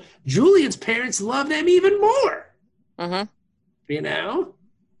 So Julian's parents love them even more, Mm-hmm. you know?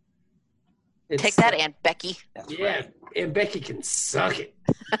 Take that, Aunt Becky. That's Yeah, right. and Becky can suck it.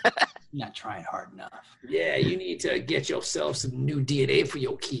 You're not trying hard enough. Yeah, you need to get yourself some new DNA for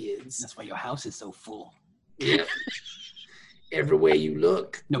your kids. That's why your house is so full. Yeah. Everywhere you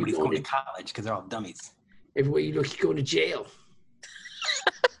look, Nobody's you're going to college because they're all dummies. everywhere you look, you're going to jail.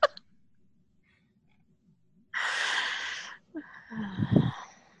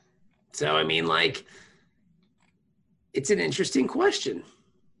 So, I mean, like, it's an interesting question,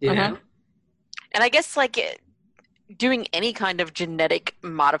 you know? And I guess, like, doing any kind of genetic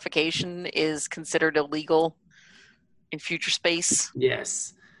modification is considered illegal in future space.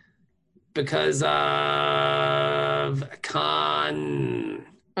 Yes. Because of Khan.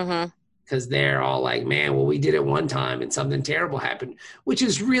 Mm-hmm. Because they're all like, man, well, we did it one time and something terrible happened, which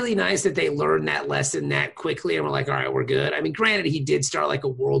is really nice that they learned that lesson that quickly and we're like, all right, we're good. I mean, granted, he did start like a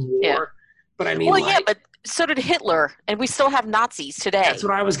world war, Yeah. but I mean, Well, like, yeah, but so did Hitler, and we still have Nazis today. that's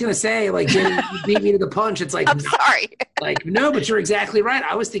what I was going to say. Like, Jenny, you beat me to the punch. It's like, I'm sorry. like, no, but you're exactly right.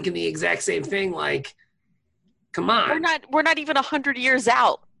 I was thinking the exact same thing. Like, come on. We're not even 100 years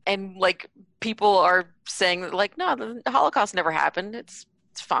out, and like people are saying that, like, no, the Holocaust never happened. It's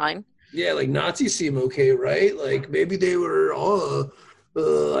fine. Yeah, like Nazis seem okay, right? Like maybe they were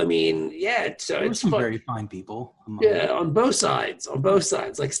I mean, yeah. So There were it's some fun. very fine people. among Yeah, them. on both sides.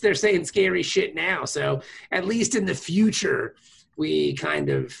 Like they're saying scary shit now. So at least in the future, we kind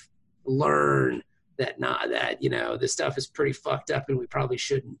of learn that this stuff is pretty fucked up and we probably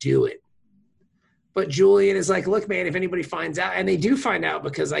shouldn't do it. But Julian is like, look, man, if anybody finds out, and they do find out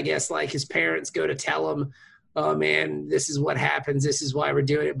because I guess like his parents go to tell him, oh man, this is what happens. This is why we're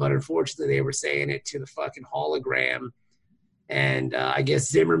doing it. But unfortunately, they were saying it to the fucking hologram. And I guess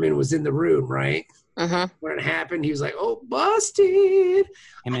Zimmerman was in the room, right? Mm-hmm. When it happened, he was like, oh, busted.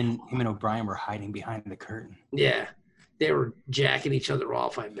 Him and O'Brien were hiding behind the curtain. Yeah. They were jacking each other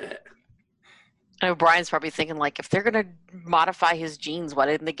off, I bet. I know Brian's probably thinking, like, if they're going to modify his genes, why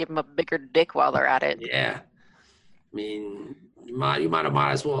didn't they give him a bigger dick while they're at it? Yeah. I mean, you might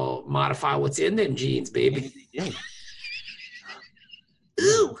as well modify what's in them genes, baby. They did.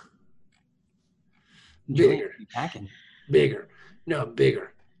 Ooh. Bigger. Packing. Bigger. No,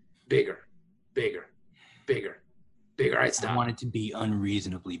 bigger. Bigger. Bigger. Bigger. Bigger. All right, I stop. want it to be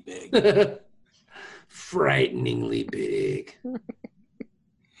unreasonably big. Frighteningly big.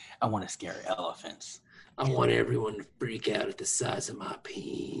 I want to scare elephants. I want everyone to freak out at the size of my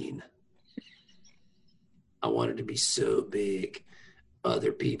peen. I want it to be so big.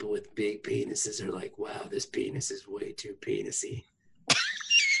 Other people with big penises are like, wow, this penis is way too penisy.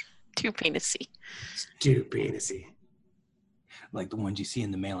 Too penisy. It's too penisy. Like the ones you see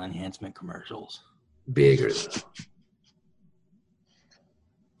in the male enhancement commercials. Bigger, though.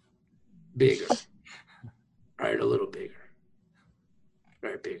 Bigger. All right, a little bigger. All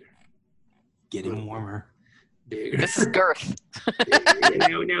right, bigger. Getting warmer. Bigger. This is girth.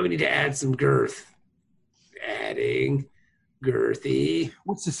 Now we need to add some girth. Adding girthy.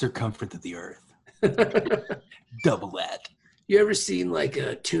 What's the circumference of the earth? Double that. You ever seen like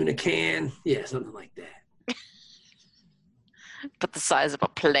a tuna can? Yeah, something like that. But the size of a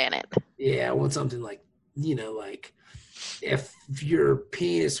planet. Yeah, I want something like, like if your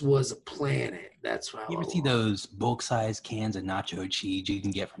penis was a planet, that's how You ever see those bulk-sized cans of nacho cheese you can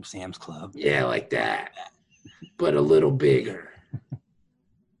get from Sam's Club? Yeah, like that. But a little bigger.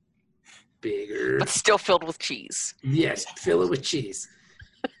 Bigger. But still filled with cheese. Yes, fill it with cheese.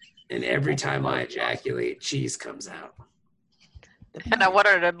 And every time I ejaculate, cheese comes out. And I want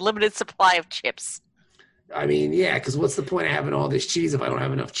an unlimited supply of chips. I mean, yeah, because what's the point of having all this cheese if I don't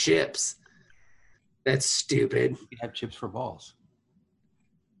have enough chips? That's stupid. You can have chips for balls.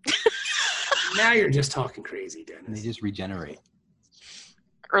 Now you're just talking crazy, And they Dennis. just regenerate.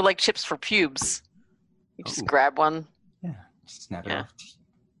 Or like chips for pubes. You just Oh. grab one. Yeah. Snap it Yeah. off.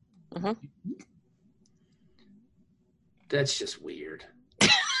 Mm-hmm. That's just weird.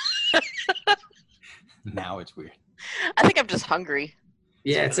 Now it's weird. I think I'm just hungry.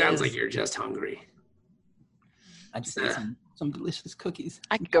 Yeah, it That's what it sounds is. like you're just hungry. I just ate some delicious cookies.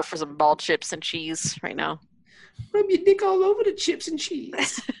 I could go for some ball chips and cheese right now. Rub your dick all over the chips and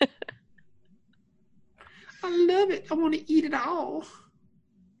cheese. I love it. I want to eat it all.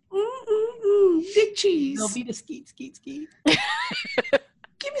 Dick cheese. There'll be the skeet, skeet, skeet.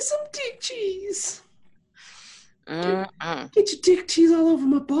 Give me some dick cheese. Mm-mm. Get your dick cheese all over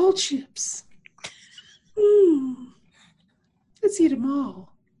my ball chips. Let's eat them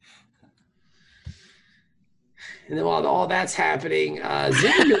all. And then while all that's happening,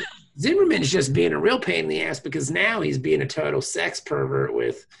 Zimmerman's just being a real pain in the ass because now he's being a total sex pervert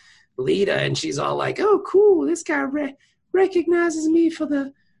with Lita, and she's all like, oh, cool, this guy recognizes me for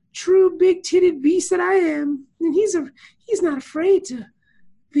the true big-titted beast that I am, and he's not afraid to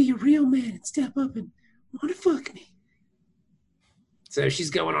be a real man and step up and want to fuck me. So she's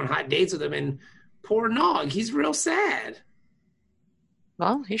going on hot dates with him, and poor Nog, he's real sad.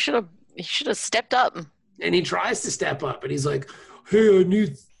 Well, he should have stepped up. And he tries to step up, and he's like, hey, I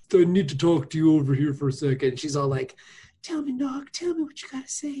need to talk to you over here for a second. And she's all like, tell me, Nog, tell me what you got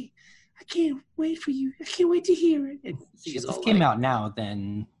to say. I can't wait for you. I can't wait to hear it. And she's If all this came like, out now,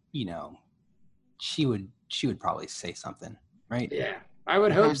 then, she would probably say something, right? yeah, I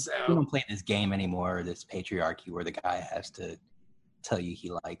would hope We so. don't play this game anymore, this patriarchy where the guy has to tell you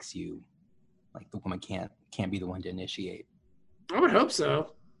he likes you. Like the woman can't be the one to initiate. I would hope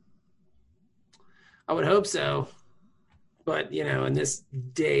so. But, in this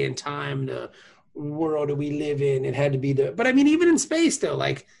day and time, the world that we live in, it had to be but I mean, even in space though,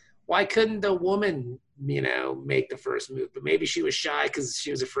 like, why couldn't the woman, make the first move? But maybe she was shy because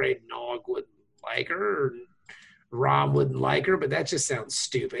she was afraid Nog wouldn't like her or Rom wouldn't like her, but that just sounds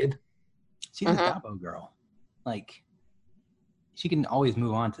stupid. She's a Dabo girl. Like, she can always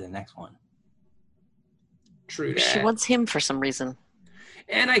move on to the next one. True that. She wants him for some reason.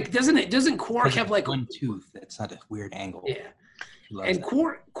 And like, doesn't Quark have like one tooth? That's not a weird angle. Yeah. loves And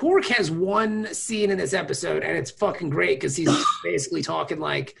that. Quark has one scene in this episode, and it's fucking great because he's basically talking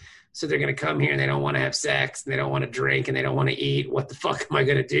like, so they're going to come here and they don't want to have sex, and they don't want to drink, and they don't want to eat. What the fuck am I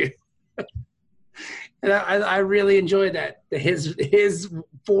going to do? And I really enjoyed that. His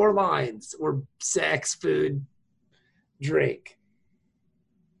 4 lines were sex, food, drink.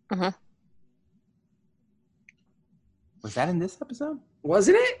 Was that in this episode?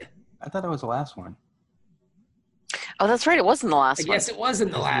 Wasn't it? I thought that was the last one. Oh, that's right. It was in the last I guess it was in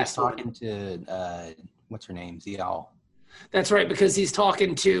the last He was one. talking to what's her name, Zial. That's right, because he's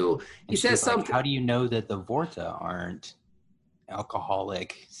talking to. He And she says was like, something. how do you know that the Vorta aren't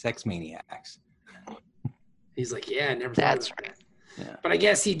alcoholic sex maniacs? He's like, yeah, I never thought That's about that. Yeah. But I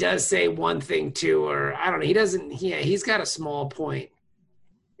guess he does say one thing too, or I don't know. He doesn't. Yeah, he's got a small point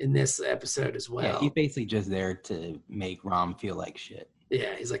in this epised as well. Yeah, he's basically just there to make Rom feel like shit.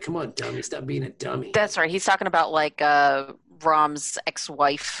 Yeah, he's like, come on, dummy, stop being a dummy. That's right. He's talking about like Rom's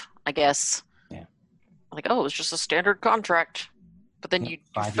ex-wife, I guess. Yeah. Like, oh, it was just a standard contract. But then you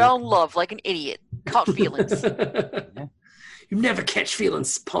 5 fell in years. love like an idiot. Caught feelings. You never catch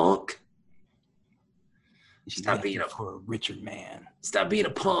feelings, punk. She Stop left being you a- for a richer man Stop being a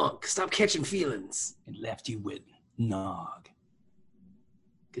punk. Stop catching feelings. and left you with Nog.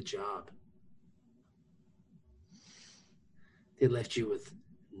 Good job. They left you with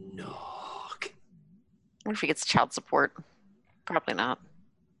Nog. I wonder if he gets child support. Probably not.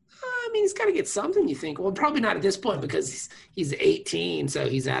 I mean, he's got to get something, you think. Well, probably not at this point because he's 18, so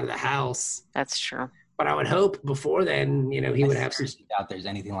he's out of the house. That's true. But I would hope before then, he would have some. seriously doubt there's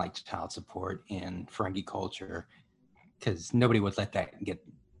anything like child support in Ferengi culture because nobody would let that get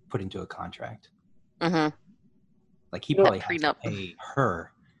put into a contract. Mm-hmm. Like he No, probably has to prenup. pay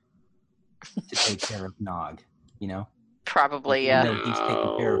her to take care of Nog, Probably, Even yeah. though he's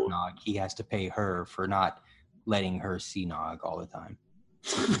taking care No. of Nog, he has to pay her for not letting her see Nog all the time.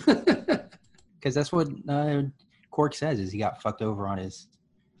 Because that's what Quark says is he got fucked over on his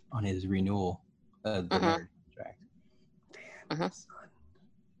renewal of the Mhm. marriage contract. Damn, Mhm. son.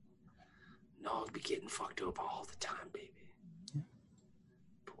 Nog be getting fucked over all the time, baby. Yeah.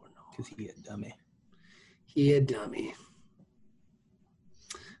 Poor Nog. Because he a dummy. He a dummy.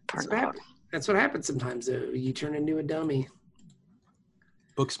 Poor That's what, Nog. happens. That's what happens sometimes, though. You turn into a dummy.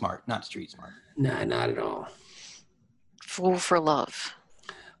 Book smart, not street smart. Nah, not at all. Fool for love.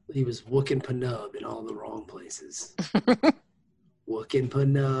 He was wooking Panub in all the wrong places. Wooking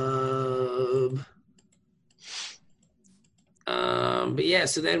Panub. But yeah,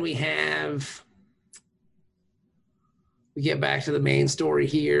 so then we get back to the main story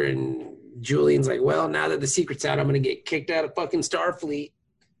here, and Julian's like, well, now that the secret's out, I'm going to get kicked out of fucking Starfleet.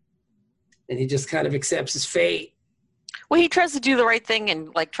 And he just kind of accepts his fate. Well, he tries to do the right thing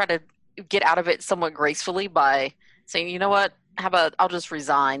and like try to get out of it somewhat gracefully by saying, you know what? How about I'll just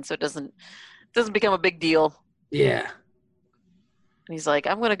resign so it doesn't become a big deal. Yeah. And he's like,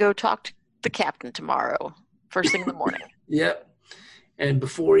 I'm going to go talk to the captain tomorrow, first thing in the morning. Yep. And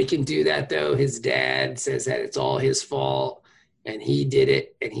before he can do that, though, his dad says that it's all his fault and he did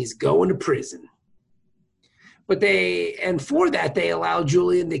it and he's going to prison. But for that, they allow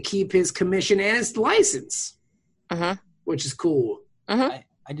Julian to keep his commission and his license, Mhm. which is cool. I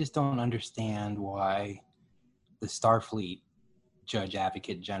just don't understand why the Starfleet Judge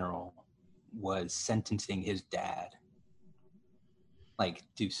Advocate General was sentencing his dad. Like,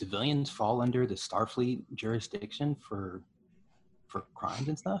 do civilians fall under the Starfleet jurisdiction for crimes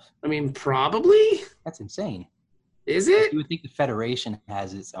and stuff? I mean, probably. That's insane. Is it? You would think the Federation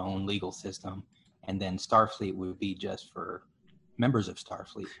has its own legal system, and then Starfleet would be just for members of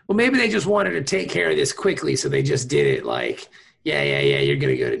Starfleet. Well, maybe they just wanted to take care of this quickly, so they just did it like, yeah, you're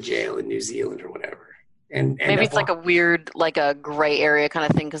going to go to jail in New Zealand or whatever. And Maybe it's like a weird, like a gray area kind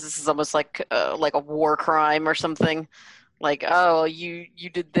of thing because this is almost like a war crime or something. Like, oh, you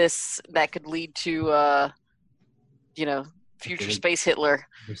did this that could lead to, future Okay. space Hitler.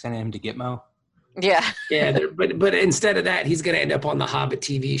 They're sending him to Gitmo. Yeah. Yeah, but instead of that, he's going to end up on the Hobbit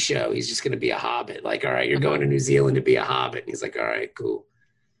TV show. He's just going to be a Hobbit. Like, all right, you're going to New Zealand to be a Hobbit. And he's like, all right, cool.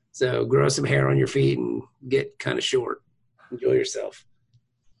 So grow some hair on your feet and get kind of short. Enjoy yourself.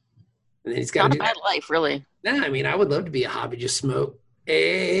 And then he's got Not to a do bad that. life, really. Nah, I mean, I would love to be a Hobbit. Just smoke.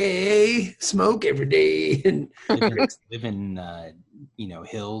 Smoke every day. And Live in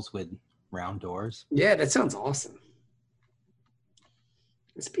hills with round doors. yeah, that sounds awesome.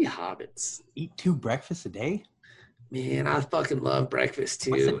 Let's be hobbits. Eat 2 breakfasts a day? Man, I fucking love breakfast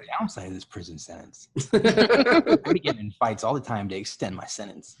What's the too. downside of this prison sentence? I'm getting in fights all the time to extend my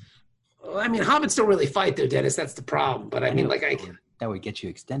sentence. Well, I mean, hobbits don't really fight though, Dennis. That's the problem. But I mean, That would get you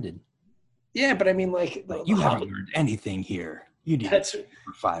extended. yeah, but I mean, like Like, you haven't learned anything here. You need That's- it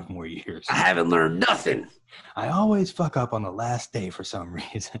for 5 more years. I haven't learned nothing. I always fuck up on the last day for some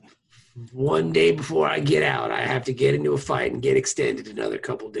reason. One day before I get out, I have to get into a fight and get extended another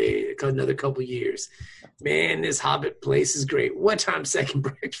couple days, another couple years. Man, this Hobbit place is great. What time's second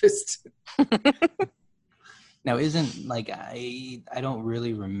breakfast? Now, isn't like I don't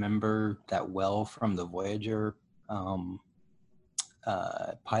really remember that well from the Voyager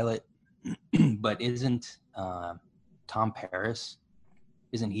pilot, but isn't Tom Paris?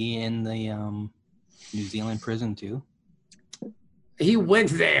 Isn't he in the New Zealand prison too? He went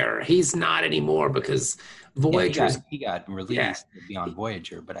there. He's not anymore because Voyager's. He got released to be on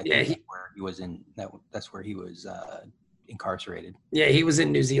Voyager, but I think that's where he was in. That's where he was incarcerated. Yeah, he was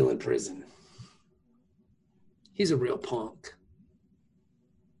in New Zealand prison. He's a real punk.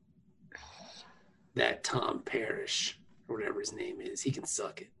 That Tom Parrish, or whatever his name is, he can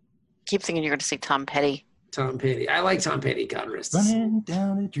suck it. Keep thinking you're going to say Tom Petty. Tom Petty. I like Tom Petty. God rest his soul. Running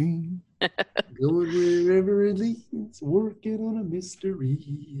down a dream. Going wherever it leads, working on a mystery.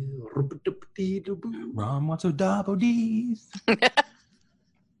 Ron wants a double D's.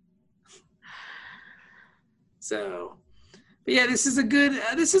 So, but yeah, this is a good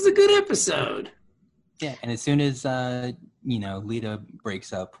episode. Yeah, and as soon as Lita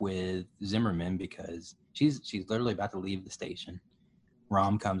breaks up with Zimmerman because she's literally about to leave the station,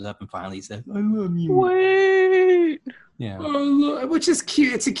 Rom comes up and finally says, "I love you." Wait. Yeah, Which is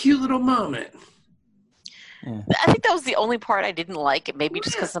cute. It's a cute little moment. yeah. I think that was the only part I didn't like. Maybe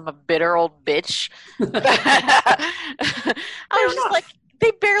just because I'm a bitter old bitch. I was just like,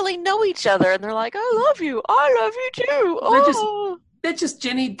 they barely know each other, and they're like, "I love you. I love you too." Oh. That just,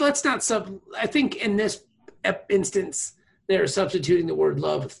 Jenny, let's not I think in this instance, they're substituting the word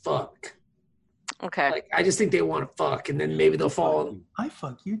love with fuck. Okay. Like, I just think they want to fuck, and then maybe they'll fall. I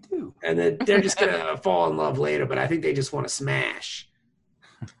fuck you too. And then they're just going to fall in love later, but I think they just want to smash.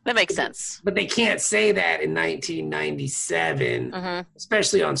 That makes sense. But they can't say that in 1997,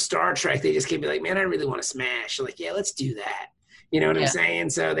 especially on Star Trek. They just can't be like, man, I really want to smash. Like, yeah, let's do that. You know what I'm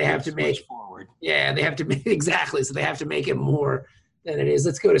saying? So they have to make forward. Yeah, they have to make exactly. So they have to make it more than it is.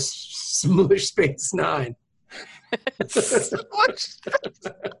 Let's go to Smush Space 9.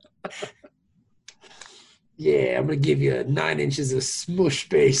 Yeah, I'm gonna give you 9 inches of smush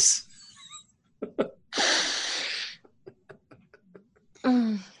space.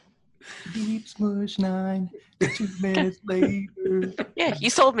 Deep Smush 9. 2 minutes later. Yeah, you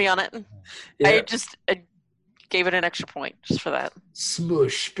sold me on it. Yeah. I just gave it an extra point just for that.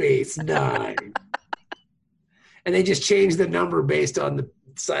 Smush Space 9. And they just changed the number based on the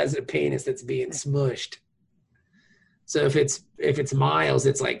size of the penis that's being smushed. So if it's miles,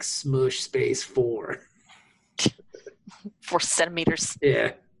 it's like Smush Space 4. 4 centimeters.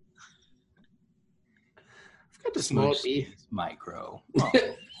 Yeah. I've got the small Smush B. micro.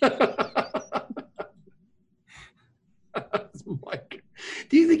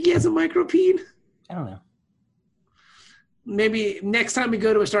 Do you think he has a micropene? I don't know. Maybe next time we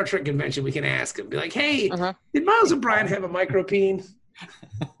go to a Star Trek convention, we can ask him. Be like, hey, did Miles O'Brien have a micropene?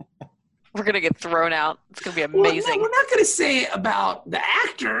 We're going to get thrown out. It's going to be Well, amazing. no, we're not going to say about the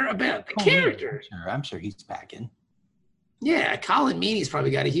actor, about the character. Yeah, I'm sure he's packing. Yeah, Colin Meaney's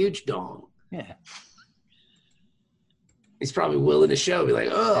probably got a huge dong. Yeah. He's probably willing to show. Be like,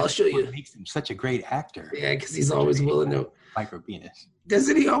 oh, I'll show you. What makes him such a great actor. Yeah, because he's always willing to. Micro penis.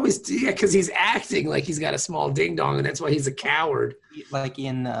 Doesn't he always do? Yeah, because he's acting like he's got a small ding dong, and that's why he's a coward. Like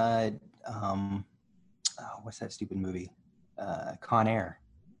in what's that stupid movie? Con Air.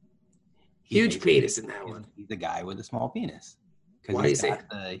 Huge penis in that one. He's the guy with the small penis. Why is he?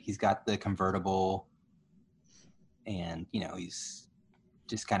 He's got the convertible, and he's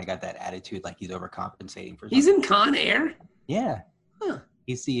just kind of got that attitude like he's overcompensating for something. He's in Con Air? Yeah. Huh.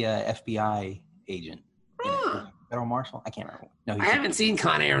 He's the FBI agent. Huh. Federal Marshal? I can't remember. No, I haven't seen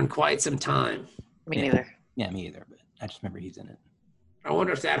Con Air in quite some time. Me neither. Yeah, me either. But I just remember he's in it. I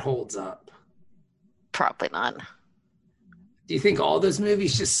wonder if that holds up. Probably not. Do you think all those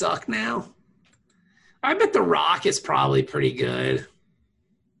movies just suck now? I bet The Rock is probably pretty good.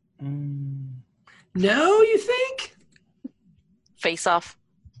 No, you think? Face Off.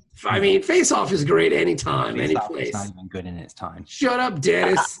 I mean, Face Off is great anytime, any It's place. not even good in its time. Shut up,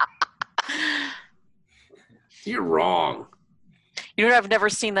 Dennis. You're wrong. You know what I've never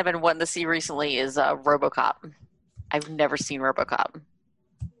seen that I've been wanting to see recently is RoboCop. I've never seen RoboCop.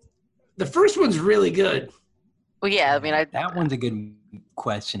 The first one's really good. Well, yeah, I mean, That one's a good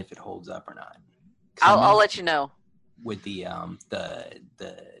question if it holds up or not. I'll let you know. With the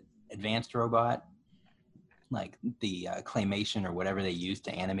advanced robot, like the claymation or whatever they use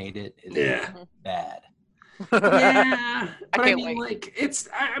to animate it is bad. Yeah, but I can't mean, wait. like it's.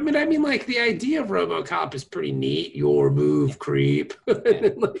 I mean, like the idea of RoboCop is pretty neat. Your move, creep.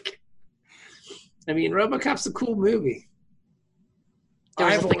 Like, I mean, RoboCop's a cool movie. There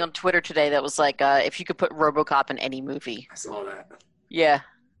was a I've- thing on Twitter today that was like, if you could put RoboCop in any movie. I saw that. Yeah.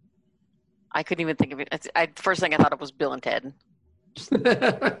 I couldn't even think of it. First thing I thought of was Bill and Ted.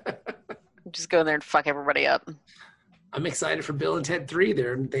 Just go in there and fuck everybody up. I'm excited for Bill and Ted 3.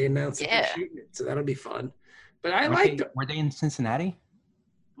 They announced that they're Yeah. shooting it, so that'll be fun. But I Were like. they, were they in Cincinnati?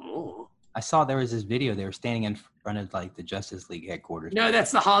 Oh. I saw there was this video. They were standing in front of like the Justice League headquarters. No,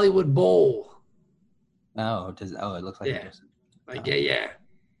 that's the Hollywood Bowl. Oh, it looks like Yeah. Justice. Like, yeah.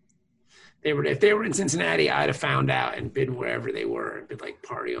 If they were in Cincinnati, I'd have found out and been wherever they were and been like,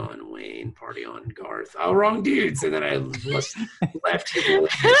 party on Wayne, party on Garth. Oh, wrong dudes. And then I left him.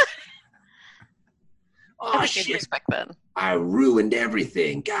 I Oh, think they'd shit. respect that. I ruined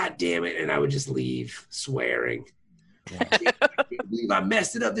everything. God damn it. And I would just leave swearing. Yeah. I can't believe I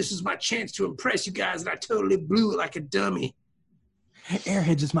messed it up. This was my chance to impress you guys, and I totally blew it like a dummy.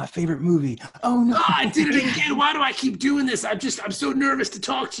 Airheads is my favorite movie. Oh no! Oh, I did it again. Why do I keep doing this? I'm so nervous to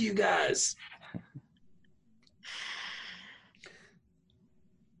talk to you guys.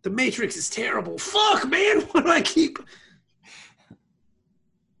 The Matrix is terrible. Fuck, man. Why do I keep?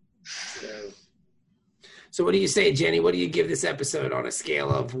 So what do you say, Jenny? What do you give this episode on a scale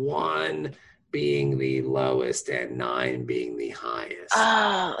of 1 being the lowest and 9 being the highest?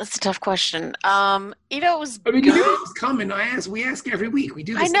 That's a tough question. It was I mean, good. you knew it was coming. We ask every week. We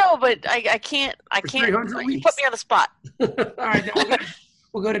do this. I know, but I can't. For 300 You weeks. put me on the spot. All right, then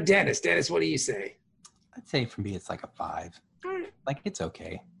we'll go to Dennis. Dennis, what do you say? I'd say for me it's like a 5. All right. Like it's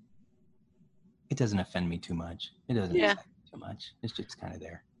okay. It doesn't offend me too much. It doesn't Yeah. excite me too much. It's just kind of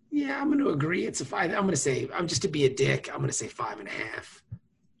there. Yeah, I'm going to agree. It's a 5. I'm just to be a dick. I'm going to say 5.5.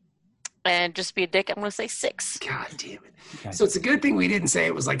 And just to be a dick, I'm going to say 6. God damn it. Okay. So it's a good thing we didn't say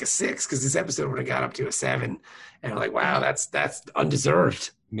it was like a 6 because this episode would have got up to a 7. And I'm like, wow, that's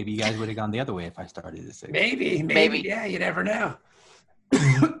undeserved. Maybe you guys would have gone the other way if I started at 6. Maybe. Yeah, you never know.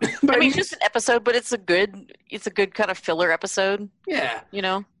 I mean, it's just an episode, but it's a good kind of filler episode. yeah. You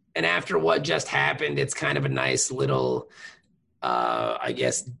know. And after what just happened, it's kind of a nice little, I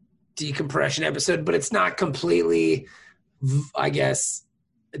guess, decompression episode, but it's not completely, I guess,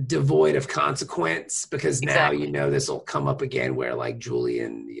 devoid of consequence because now Exactly. you know this will come up again where like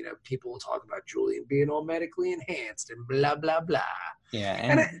Julian, people will talk about Julian being all medically enhanced and blah, blah, blah. Yeah,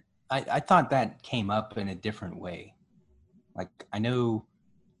 And and I thought that came up in a different way. Like I know,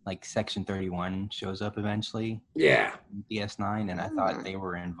 like Section 31 shows up eventually, Yeah. in DS9, and I thought they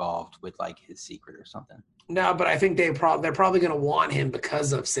were involved with like his secret or something. No, but I think they're probably going to want him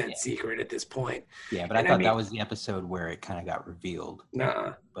because of Sense Secret at this point. Yeah, but I And thought I mean- that was the episode where it kind of got revealed.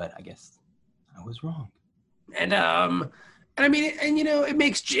 Nah. But I guess I was wrong. And I mean, and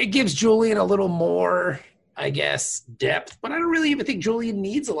it gives Julian a little more, I guess, depth. But I don't really even think Julian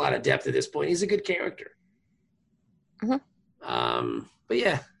needs a lot of depth at this point. He's a good character. Mhm. But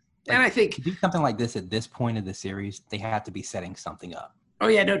yeah, and I think, To do something like this at this point of the series, they have to be setting something up. oh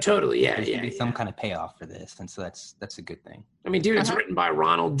yeah, no, totally, yeah, There's yeah. gonna be yeah. some kind of payoff for this, and so that's a good thing. I mean, dude, it's Uh-huh. written by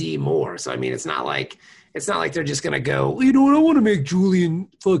Ronald D. Moore, so I mean, it's not like they're just gonna go, well, you know what, I want to make Julian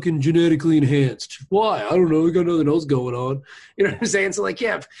fucking genetically enhanced. Why? I don't know. We got nothing else going on. You know what I'm saying? So like,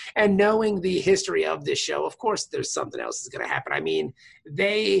 yeah, and knowing the history of this show, of course, there's something else that's gonna happen. I mean,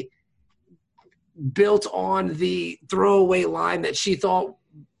 they built on the throwaway line that she thought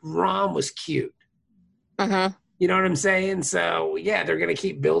Rom was cute. Mm-hmm. You know what I'm saying? So yeah, they're gonna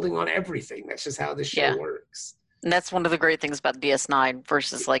keep building on everything. That's just how this show Yeah. works. And that's one of the great things about DS9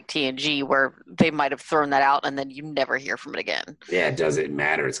 versus like TNG, where they might have thrown that out and then you never hear from it again. Yeah, it doesn't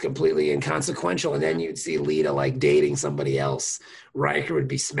matter. It's completely inconsequential. And then you'd see Lita like dating somebody else. Riker would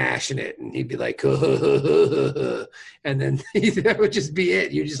be smashing it, and he'd be like, and then that would just be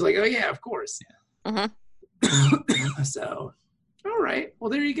it. You're just like, oh yeah, of course. Mhm. So, all right. Well,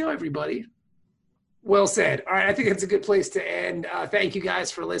 there you go, everybody. Well said. All right, I think that's a good place to end. Thank you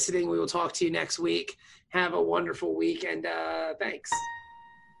guys for listening. We will talk to you next week. Have a wonderful week, and thanks.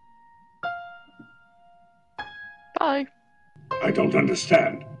 Bye. I don't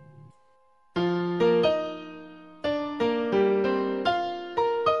understand.